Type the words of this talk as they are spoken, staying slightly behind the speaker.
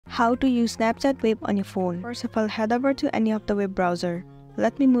How to use Snapchat Wave on your phone. First of all, head over to any of the web browser.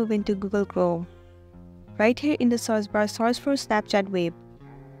 Let me move into Google Chrome. Right here in the search bar, search for Snapchat Wave.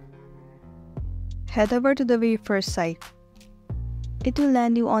 Head over to the very first site. It will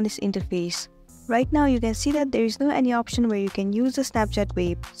land you on this interface. Right now you can see that there is no any option where you can use the Snapchat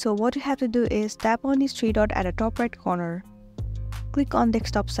Wave. So what you have to do is tap on this three dot at the top right corner. Click on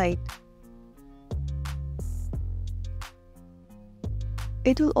desktop site.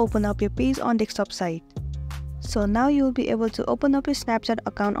 It will open up your page on desktop site. So now you will be able to open up your Snapchat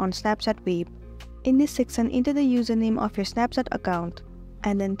account on Snapchat Wave. In this section, enter the username of your Snapchat account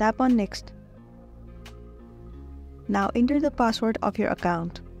and then tap on next. Now enter the password of your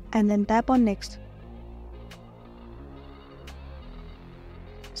account and then tap on next.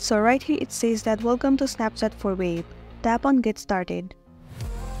 So right here it says that welcome to Snapchat for Wave. Tap on get started.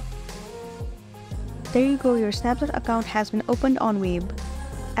 There you go, your Snapchat account has been opened on Wave.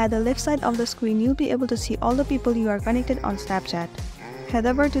 At the left side of the screen, you'll be able to see all the people you are connected on Snapchat. Head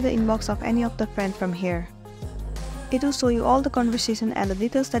over to the inbox of any of the friends from here. It will show you all the conversation and the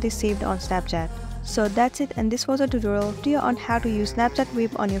details that is saved on Snapchat. So that's it, and this was a tutorial video on how to use Snapchat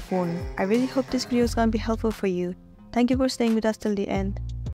Wave on your phone. I really hope this video is gonna be helpful for you. Thank you for staying with us till the end.